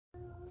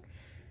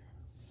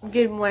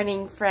Good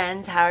morning,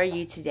 friends. How are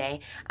you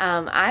today?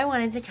 I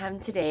wanted to come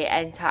today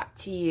and talk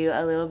to you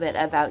a little bit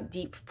about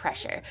deep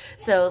pressure.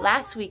 So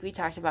last week we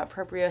talked about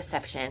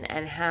proprioception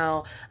and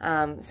how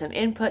some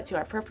input to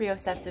our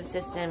proprioceptive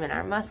system and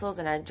our muscles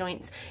and our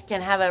joints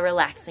can have a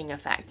relaxing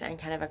effect and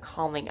kind of a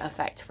calming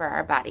effect for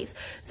our bodies.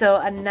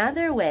 So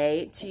another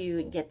way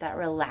to get that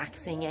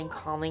relaxing and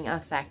calming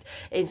effect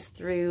is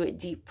through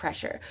deep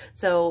pressure.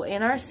 So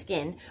in our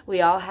skin,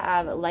 we all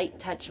have light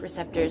touch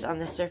receptors on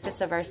the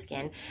surface of our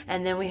skin,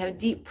 and then we have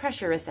deep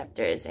pressure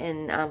receptors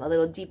in a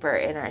little deeper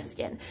in our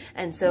skin,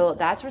 and so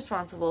that's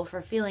responsible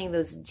for feeling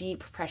those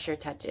deep pressure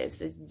touches,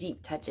 those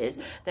deep touches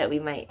that we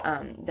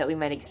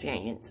might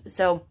experience.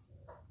 So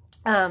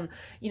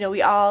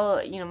we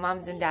all,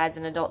 moms and dads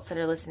and adults that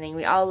are listening,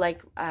 we all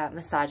like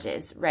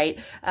massages, right?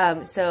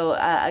 So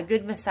a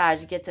good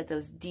massage gets at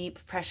those deep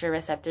pressure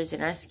receptors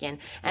in our skin,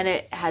 and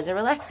it has a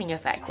relaxing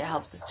effect. It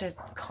helps us to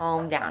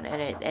calm down,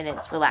 and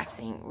it's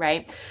relaxing,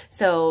 right?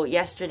 So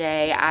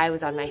yesterday I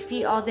was on my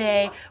feet all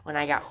day. When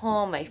I got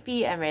home, my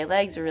feet and my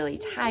legs were really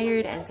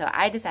tired, and so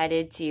I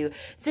decided to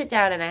sit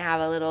down, and I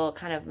have a little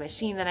kind of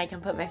machine that I can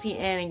put my feet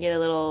in and get a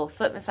little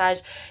foot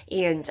massage,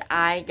 and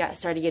I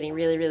started getting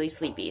really, really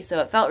sleepy. So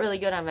it felt really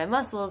good on my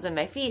muscles and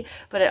my feet,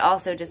 but it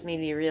also just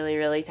made me really,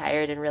 really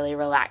tired and really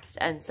relaxed.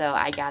 And so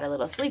I got a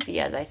little sleepy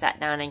as I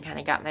sat down and kind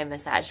of got my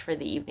massage for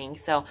the evening.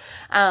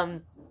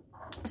 But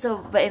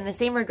in the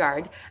same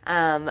regard,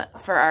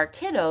 for our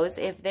kiddos,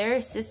 if their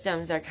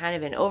systems are kind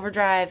of in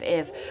overdrive,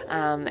 if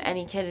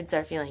any kids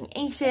are feeling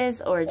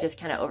anxious or just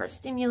kind of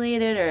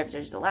overstimulated, or if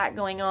there's a lot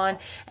going on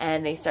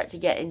and they start to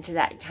get into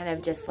that kind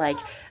of just like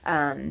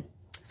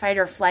fight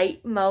or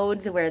flight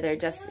mode where they're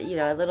just,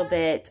 a little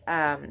bit,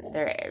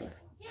 their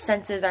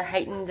senses are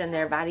heightened and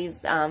their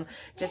bodies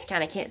just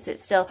kind of can't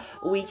sit still,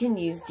 we can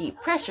use deep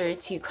pressure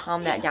to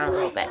calm that down a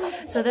little bit.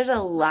 So there's a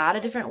lot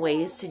of different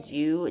ways to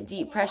do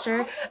deep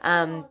pressure.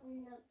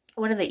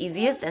 One of the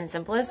easiest and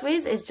simplest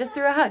ways is just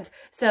through a hug.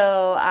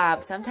 So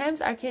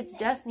sometimes our kids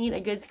just need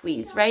a good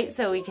squeeze, right?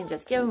 So we can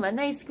just give them a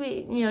nice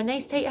squeeze,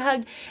 nice tight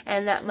hug,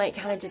 and that might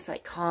kind of just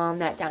like calm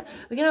that down.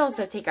 We can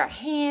also take our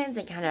hands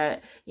and kind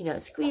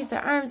of, squeeze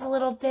their arms a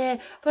little bit,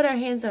 put our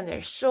hands on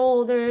their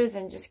shoulders,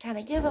 and just kind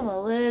of give them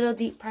a little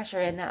deep pressure,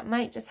 and that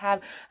might just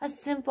have a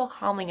simple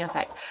calming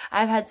effect.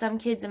 I've had some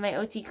kids in my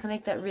OT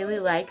clinic that really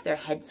like their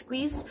head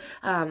squeezed,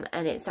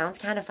 and it sounds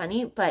kind of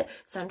funny, but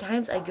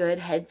sometimes a good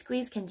head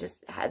squeeze can just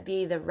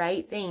be the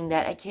right thing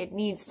that a kid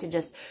needs to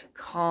just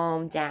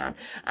calm down.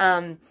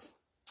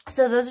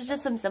 So those are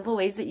just some simple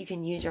ways that you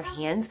can use your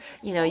hands.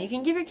 You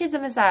can give your kids a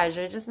massage,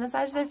 or just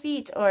massage their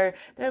feet or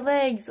their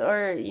legs,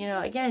 or,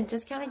 again,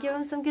 just kind of give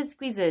them some good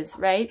squeezes,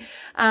 right?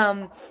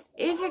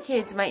 If your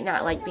kids might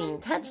not like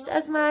being touched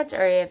as much,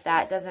 or if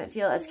that doesn't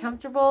feel as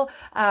comfortable,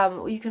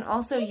 you can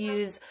also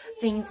use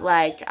things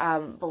like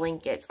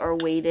blankets or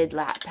weighted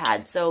lap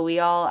pads. So we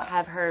all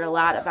have heard a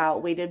lot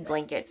about weighted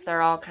blankets.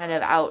 They're all kind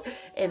of out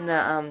in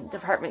the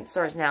department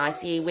stores now. I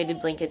see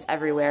weighted blankets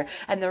everywhere.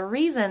 And the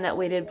reason that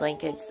weighted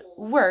blankets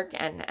work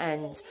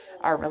and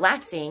are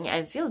relaxing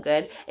and feel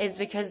good is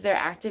because they're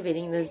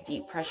activating those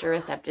deep pressure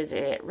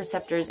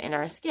receptors in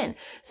our skin.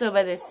 So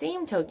by the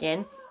same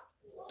token,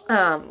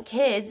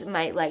 kids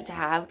might like to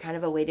have kind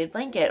of a weighted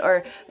blanket,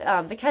 or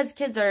because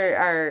kids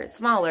are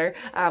smaller,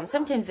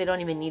 sometimes they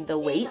don't even need the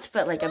weight,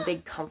 but like a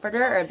big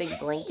comforter or a big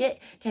blanket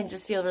can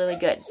just feel really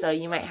good. So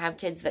you might have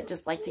kids that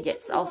just like to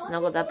get all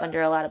snuggled up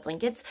under a lot of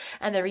blankets,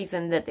 and the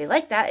reason that they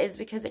like that is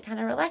because it kind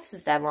of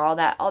relaxes them, or all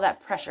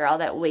that pressure, all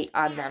that weight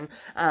on them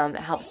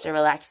helps to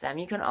relax them.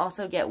 You can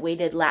also get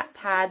weighted lap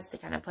pads to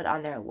kind of put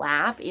on their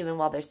lap even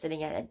while they're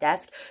sitting at a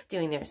desk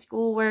doing their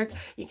schoolwork.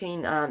 You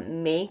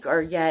can make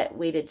or get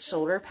weighted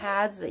shoulder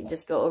pads that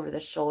just go over the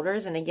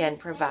shoulders, and again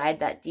provide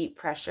that deep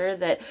pressure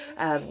that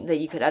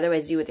you could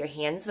otherwise do with your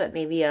hands, but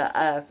maybe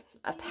a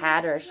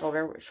pad or a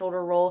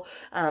shoulder roll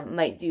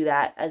might do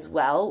that as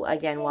well,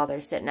 again while they're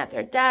sitting at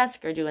their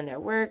desk or doing their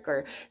work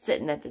or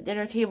sitting at the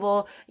dinner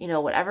table,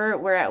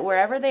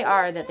 wherever they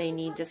are that they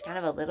need just kind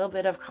of a little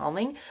bit of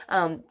calming.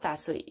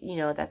 That's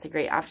a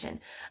great option.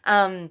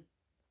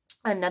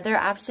 Another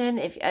option,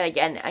 if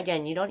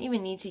again, you don't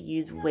even need to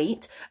use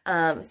weight.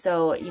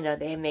 So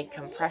they make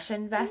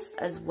compression vests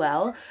as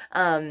well.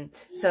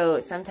 So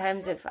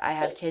sometimes if I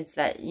have kids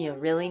that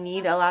really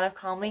need a lot of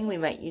calming, we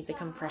might use a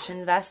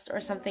compression vest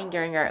or something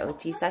during our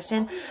OT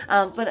session.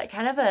 But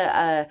kind of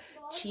a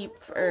cheap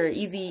or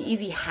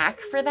easy hack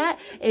for that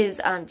is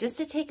just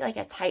to take like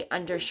a tight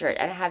undershirt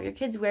and have your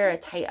kids wear a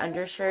tight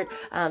undershirt,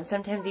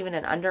 sometimes even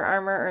an Under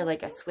Armour or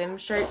like a swim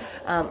shirt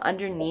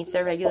underneath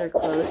their regular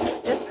clothes.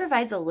 Just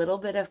provides a little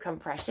bit of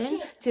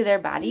compression to their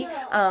body,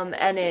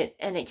 and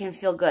it can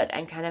feel good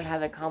and kind of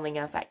have a calming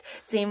effect.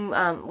 Same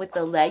with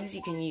the legs.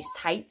 You can use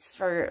tights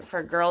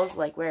for girls,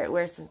 like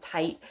wear some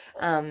tight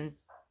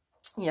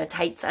you know,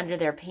 tights under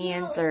their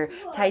pants or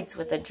tights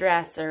with a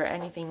dress or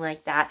anything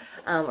like that,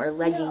 or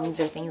leggings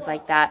or things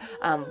like that.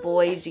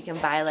 Boys, you can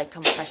buy like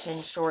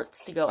compression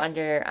shorts to go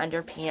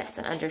under pants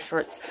and under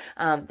shorts,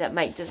 that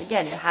might just,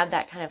 again, have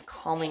that kind of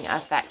calming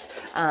effect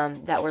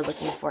that we're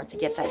looking for to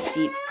get that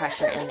deep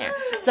pressure in there.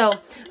 So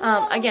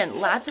again,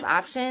 lots of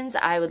options.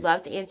 I would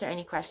love to answer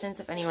any questions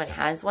if anyone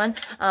has one.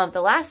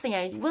 The last thing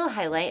I will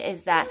highlight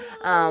is that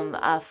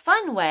a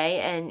fun way,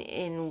 and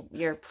in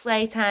your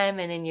playtime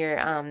and in your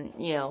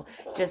you know,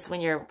 just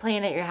when you're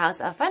playing at your house,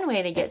 a fun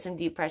way to get some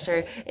deep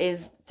pressure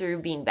is through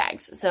bean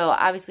bags. So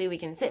obviously we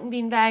can sit in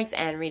bean bags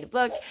and read a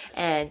book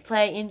and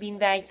play in bean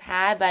bags.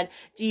 Hi, bud.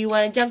 Do you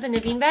want to jump in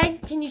the bean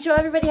bag? Can you show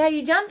everybody how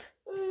you jump?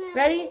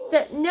 Ready?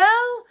 Set. No?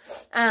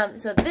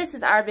 So this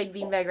is our big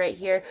bean bag right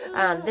here.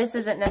 This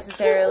isn't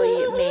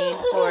necessarily made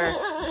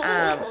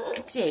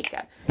for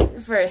Jacob.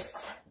 First,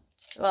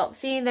 well,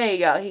 see, there you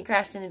go. He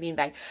crashed in the bean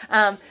bag.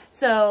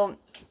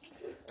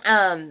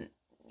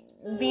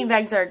 Bean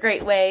bags are a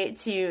great way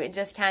to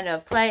just kind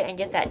of play and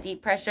get that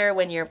deep pressure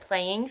when you're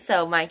playing.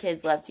 So my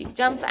kids love to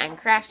jump and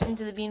crash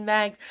into the bean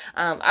bags.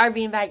 Our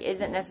bean bag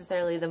isn't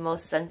necessarily the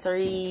most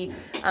sensory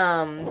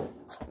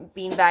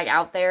bean bag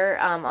out there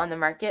on the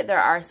market. There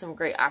are some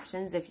great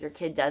options if your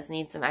kid does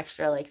need some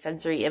extra like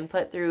sensory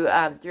input through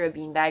a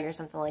bean bag or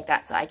something like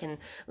that. So I can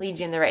lead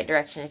you in the right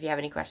direction if you have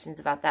any questions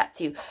about that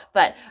too.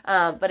 But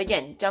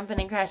again, jumping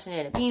and crashing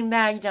in a bean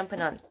bag,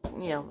 jumping on,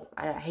 you know,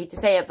 I hate to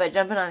say it, but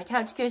jumping on the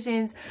couch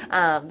cushions,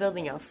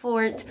 building a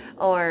fort,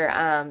 or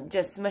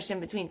just smushing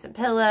between some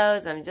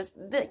pillows, and just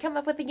come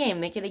up with a game.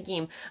 Make it a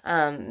game.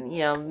 You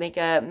know, make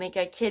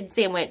a kid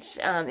sandwich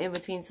in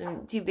between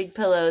two big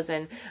pillows,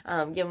 and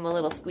give them a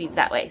little squeeze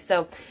that way.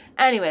 So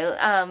anyway,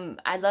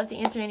 I'd love to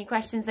answer any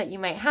questions that you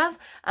might have,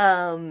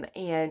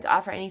 and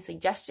offer any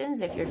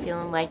suggestions if you're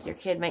feeling like your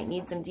kid might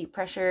need some deep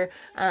pressure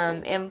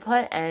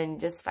input, and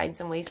just find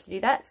some ways to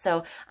do that.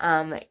 So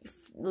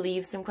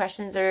leave some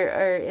questions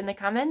or in the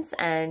comments,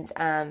 and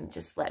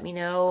just let me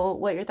know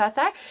what your thoughts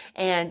are,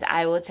 and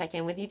I will check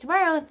in with you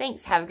tomorrow.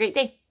 Thanks. Have a great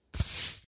day.